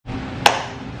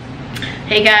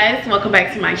Hey guys, welcome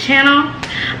back to my channel.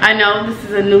 I know this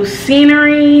is a new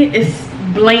scenery. It's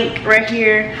blank right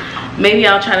here. Maybe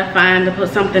I'll try to put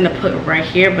something to put right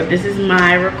here, but this is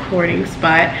my recording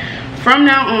spot from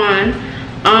now on.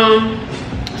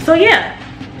 So yeah,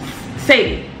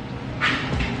 Sadie,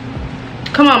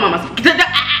 come on mama.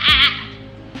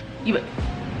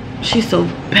 She's so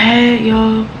bad,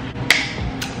 y'all.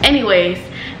 Anyways,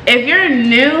 if you're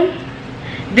new,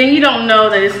 then you don't know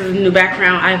that this is a new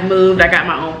background. I've moved, I got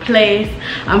my own place.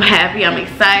 I'm happy, I'm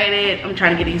excited. I'm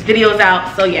trying to get these videos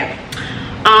out, so yeah.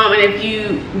 And if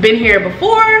you've been here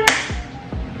before,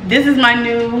 this is my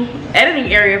new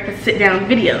editing area for sit down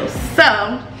videos.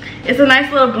 So it's a nice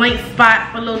little blank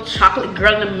spot for a little chocolate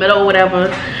girl in the middle,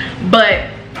 whatever.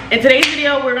 But in today's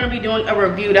video, we're gonna be doing a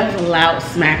review. That was a loud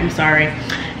smack, I'm sorry.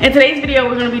 In today's video,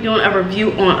 we're gonna be doing a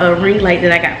review on a ring light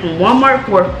that I got from Walmart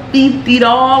for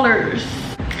 $50.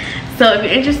 So if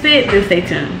you're interested, then stay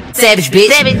tuned. Savage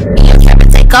bitch, I'm trying to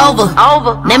take over.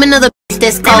 Name another bitch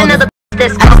that's cold. I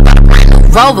just bought a brand new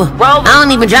Rover. I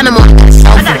don't even drive no more.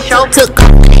 I got a show. Took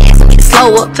off the ass and get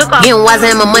slower. Getting wiser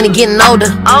and my money getting older.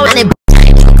 Now they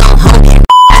gon' hold it.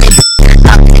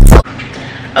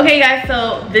 Okay guys,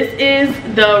 so this is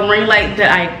the ring light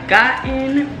that I got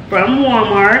in from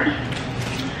Walmart.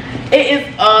 It is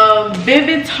a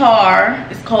Vivitar.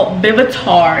 It's called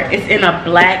Vivitar. It's in a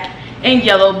black and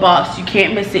yellow box. You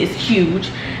can't miss it. It's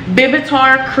huge.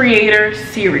 Vivitar Creator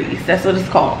Series. That's what it's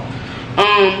called.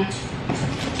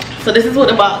 So this is what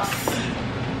the box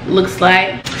looks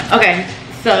like. Okay,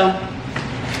 so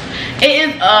it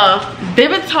is a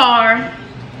Vivitar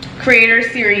Creator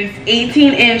Series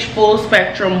 18-inch full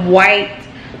spectrum white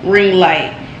ring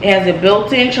light. It has a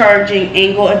built-in charging,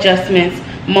 angle adjustments,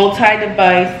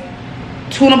 multi-device,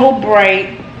 tunable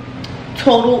bright,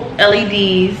 total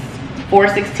LEDs,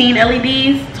 416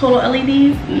 LEDs, total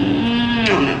LEDs, I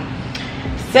don't know.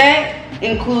 Set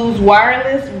includes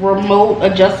wireless, remote,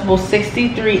 adjustable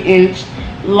 63-inch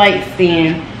light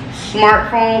stand,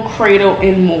 smartphone, cradle,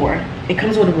 and more. It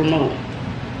comes with a remote.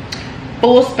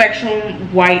 Full spectrum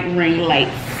white ring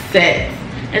light set.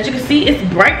 As you can see, it's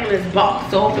bright on this box,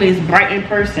 so hopefully it's bright in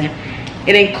person.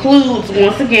 It includes,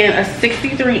 once again, a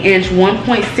 63-inch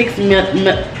 1.6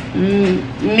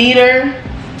 meter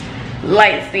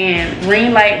light stand,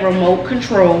 ring light remote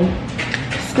control,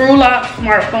 screw lock,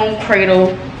 smartphone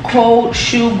cradle, cold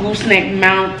shoe gooseneck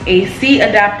mount, AC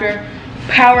adapter,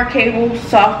 power cable,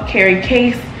 soft carry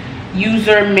case,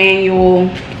 user manual,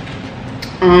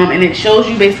 and it shows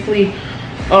you basically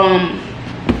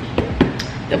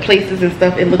the places and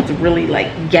stuff. It looks really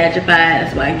like gadgetified.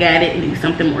 That's why I got it. It needs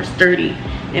something more sturdy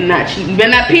and not cheap. You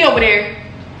better not pee over there.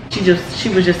 She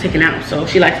was just taken out, so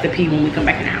she likes to pee when we come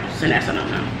back in the house, and that's a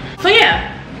no-no. So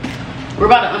yeah, we're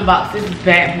about to unbox this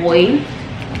bad boy.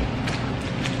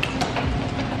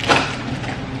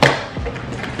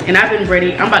 And I've been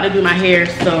ready. I'm about to do my hair,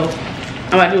 so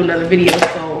I'm about to do another video,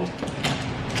 so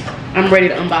I'm ready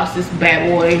to unbox this bad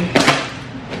boy.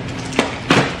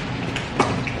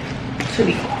 To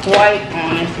be quite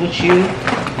honest with you.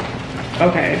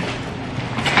 Okay.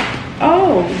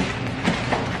 Oh.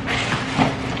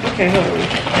 Okay, hold on.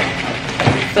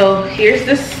 So here's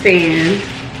the stand.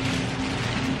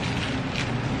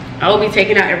 I will be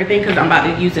taking out everything because I'm about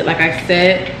to use it like I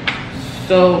said.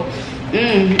 So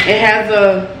it has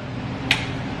a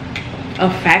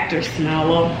factor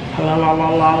smell. I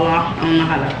don't know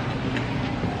how to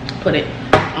put it.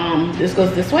 This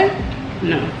goes this way?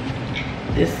 No.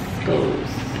 This goes,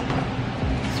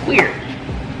 it's weird.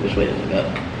 Which way does it go?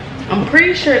 I'm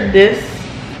pretty sure this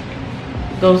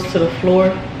goes to the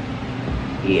floor.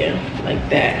 Yeah, like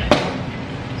that.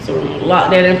 So we're gonna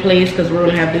lock that in place because we're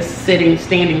gonna have this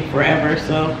standing forever.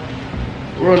 So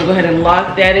we're gonna go ahead and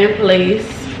lock that in place.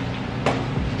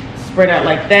 Spread out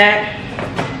like that.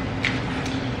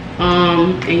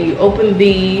 And you open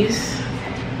these.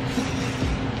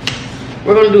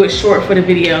 We're gonna do it short for the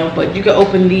video, but you can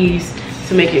open these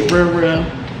to make it real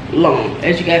long.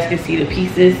 As you guys can see, the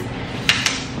pieces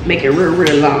make it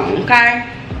real long. Okay,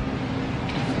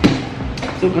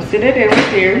 so we're gonna sit it in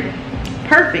right there.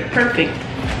 Perfect.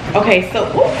 Okay, so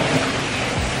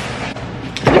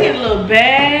we get a little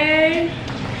bag.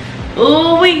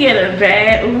 Ooh, we get a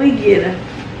bag. Ooh, we get a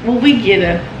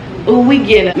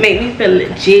make me feel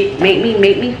legit. Make me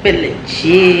feel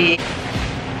legit.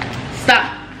 Stop.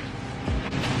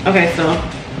 Okay, so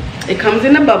it comes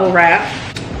in the bubble wrap.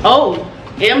 Oh,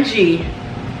 MG.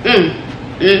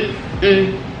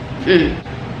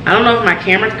 I don't know if my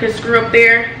camera could screw up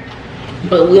there,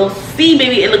 but we'll see,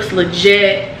 baby. It looks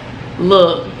legit.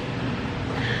 Look,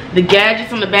 the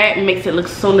gadgets on the back makes it look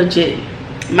so legit.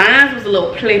 Mine was a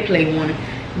little play one.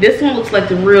 This one looks like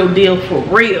the real deal for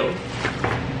real.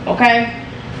 Okay,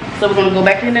 so we're gonna go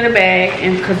back into the bag,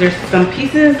 and because there's some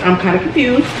pieces I'm kind of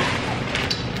confused,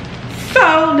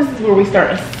 so this is where we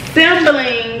start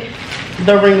assembling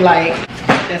the ring light.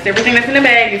 That's everything that's in the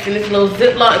bag. It's in this little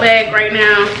Ziploc bag right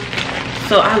now.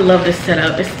 So I love this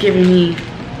setup. It's giving me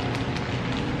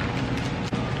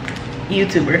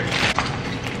YouTuber.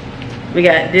 We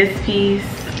got this piece,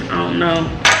 I don't know.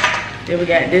 Then we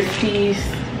got this piece.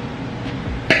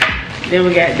 Then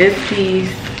we got this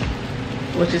piece,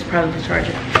 which is probably the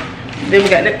charger. Then we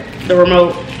got the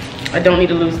remote. I don't need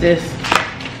to lose this.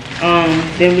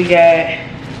 Then we got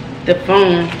the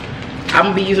phone. I'm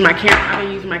gonna be using my camera. I've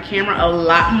been using my camera a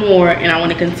lot more, and I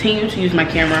want to continue to use my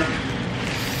camera.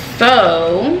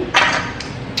 So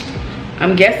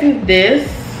I'm guessing this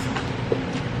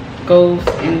goes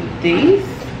in these.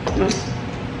 No.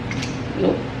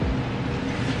 Nope.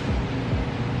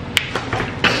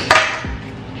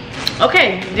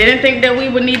 Okay, didn't think that we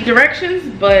would need directions,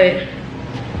 but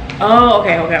oh,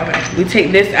 okay. We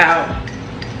take this out.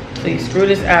 So you screw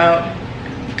this out.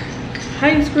 How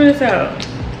do you screw this out?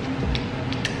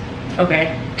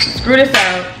 Okay, screw this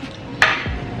out.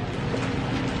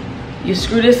 You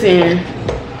screw this in.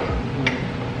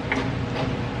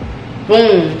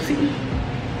 Boom. See,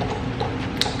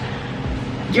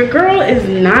 your girl is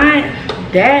not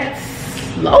that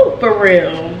slow for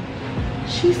real.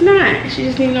 She's not. She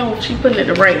just need to know if she's putting it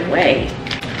the right way.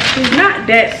 She's not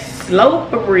that slow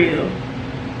for real.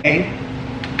 Okay.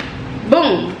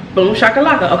 Boom. Boom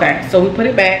shakalaka. Okay, so we put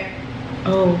it back.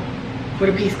 Oh,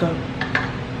 where'd the piece go?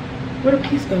 Where'd the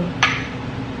piece go?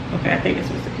 Okay, I think this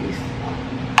was the piece.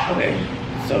 Okay,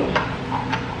 so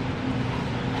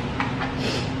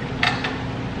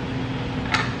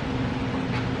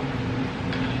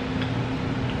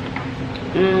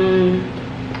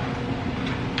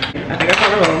I think I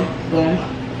put it on. Boom.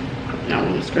 Now I'm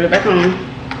gonna screw it back on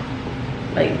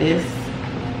like this.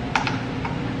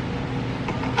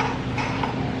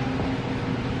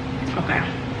 Okay.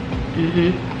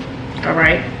 All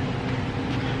right.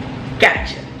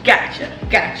 Gotcha.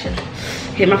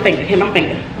 Hit my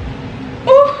finger.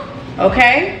 Ooh.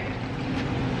 Okay.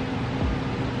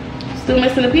 Still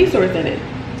missing a piece, or is that it?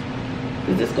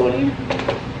 Is this going here?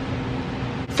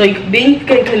 So then you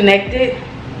can connect it.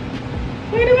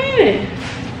 Wait a minute.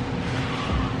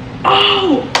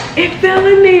 Oh, it fell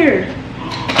in there.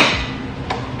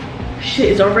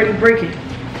 Shit, it's already breaking.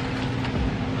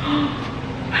 I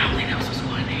don't think that was supposed to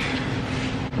go in there.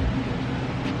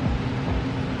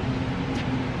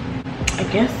 I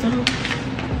guess so.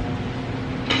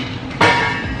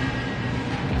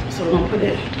 So we're gonna put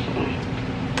it,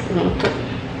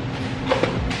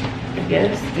 I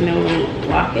guess, and then we're gonna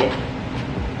lock it.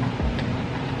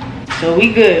 So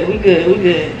we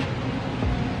good.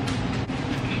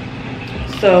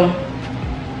 So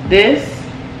this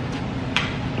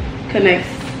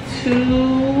connects to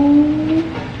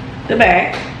the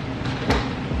back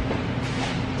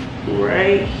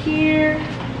right here.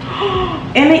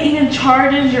 And it even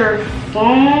charges your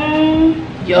phone.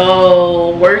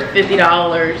 Yo, worth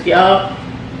 $50. Yup.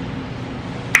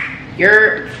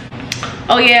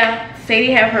 Oh yeah,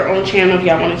 Sadie have her own channel if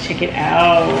y'all want to check it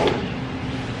out.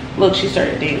 Look, she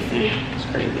started dancing. It's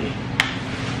crazy.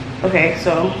 Okay,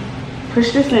 so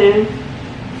push this in.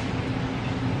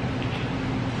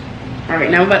 All right,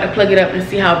 now I'm about to plug it up and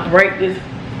see how bright this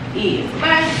is.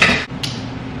 Bye.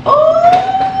 Oh!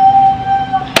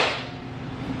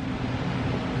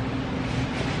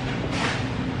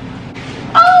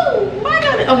 Oh my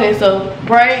God. Okay, so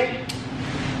bright,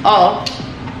 off,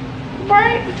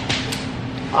 bright,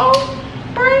 off,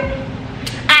 bright.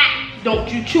 Ah! Don't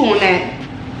you chew on that.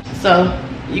 So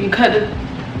you can cut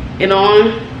it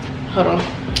on. Hold on.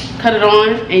 Cut it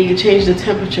on, and you can change the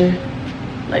temperature,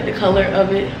 like the color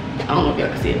of it. I don't know if y'all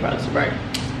can see it, probably so bright.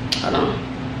 Hold on.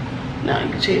 Now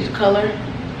you can change the color.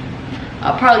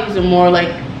 I'll probably use it more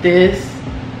like this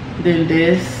than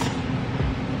this.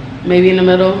 Maybe in the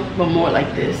middle, but more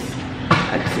like this.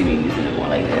 I can see me using it more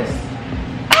like this.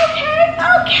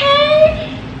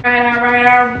 Okay.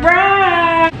 All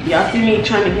right. Y'all see me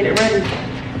trying to get it ready?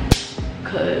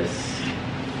 Cause,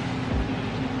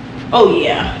 oh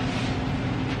yeah.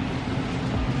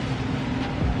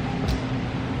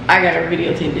 I gotta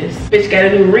videotape this. Bitch got a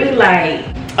new ring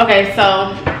light. Okay,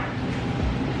 so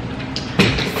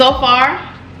far,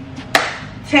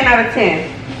 10 out of 10.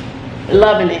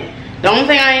 Loving it. The only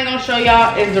thing I ain't gonna show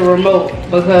y'all is the remote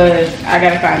because I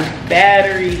gotta find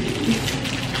batteries.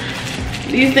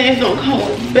 These things don't come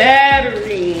with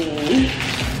batteries.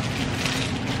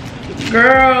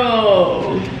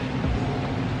 Girl.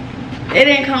 It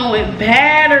didn't come with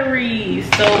batteries,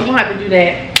 so we're gonna have to do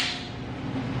that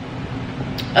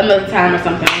another time or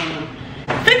something. I don't know.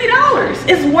 $50.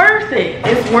 It's worth it.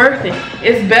 It's worth it.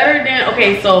 It's better than,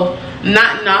 okay, so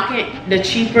not knocking the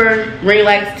cheaper ring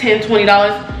lights, $10,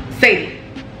 $20. Sadie,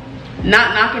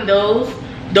 not knocking those.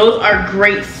 Those are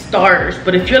great starters,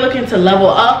 but if you're looking to level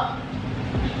up,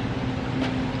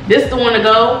 this is the one to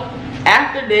go.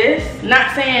 After this,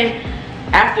 not saying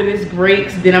after this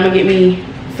breaks, then I'm gonna get me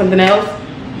something else,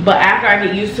 but after I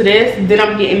get used to this, then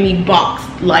I'm getting me box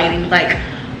lighting, like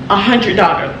 $100,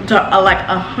 like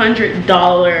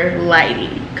 $100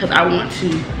 lighting, because I want to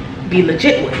be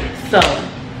legit with it. So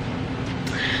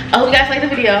I hope you guys like the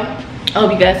video. I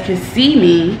hope you guys can see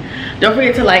me. Don't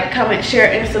forget to like, comment,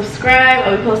 share, and subscribe.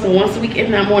 I'll be posting once a week, if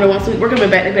not more than once a week. We're coming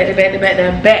back to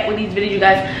back with these videos, you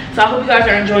guys. So I hope you guys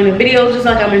are enjoying the videos just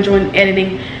like I'm enjoying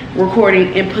editing,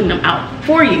 recording, and putting them out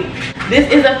for you. This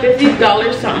is a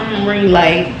 $50 something ring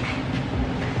light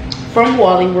from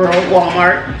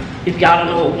Walmart. If y'all don't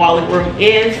know what Wally World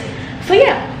is. So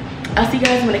yeah, I'll see you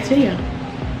guys in my next video.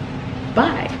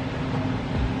 Bye.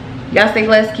 Y'all stay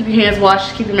blessed, keep your hands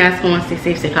washed, keep your mask on, stay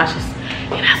safe, stay cautious,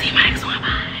 and I'll see you in my